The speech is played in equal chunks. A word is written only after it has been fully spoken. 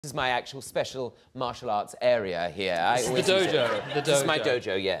This is my actual special martial arts area here. The dojo. This is my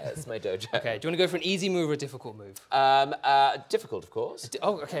dojo, yeah, it's my dojo. Okay, do you want to go for an easy move or a difficult move? Difficult, of course.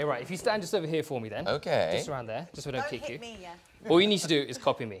 Oh, okay, right. If you stand just over here for me then. Okay. Just around there, just so I don't kick you. Me, yeah. All you need to do is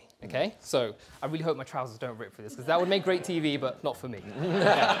copy me, okay? So, I really hope my trousers don't rip for this, because that would make great TV, but not for me.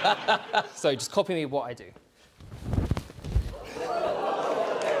 Okay. So, just copy me what I do.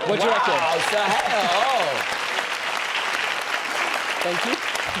 What do you reckon? Sohail! Thank you.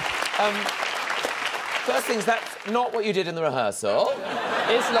 First things, that's not what you did in the rehearsal.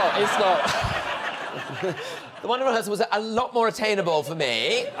 It's not. The one in rehearsal was a lot more attainable for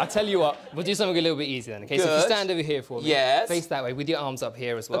me. I'll tell you what, we'll do something a little bit easier then, okay? Good. So if you stand over here for me, yes. Face that way with your arms up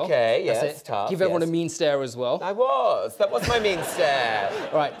here as well. Okay, yes, That's it. tough, Give everyone yes. a mean stare as well. That was my mean stare.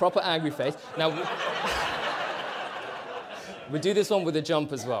 All right, proper angry face. Now, we'll do this one with a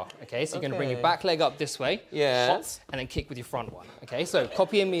jump as well, okay? So you're going to bring your back leg up this way, yes. hop, and then kick with your front one, okay? So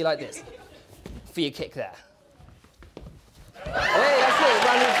copying me like this for your kick there. Hey, that's it,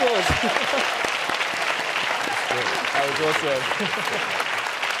 round of applause. That was awesome.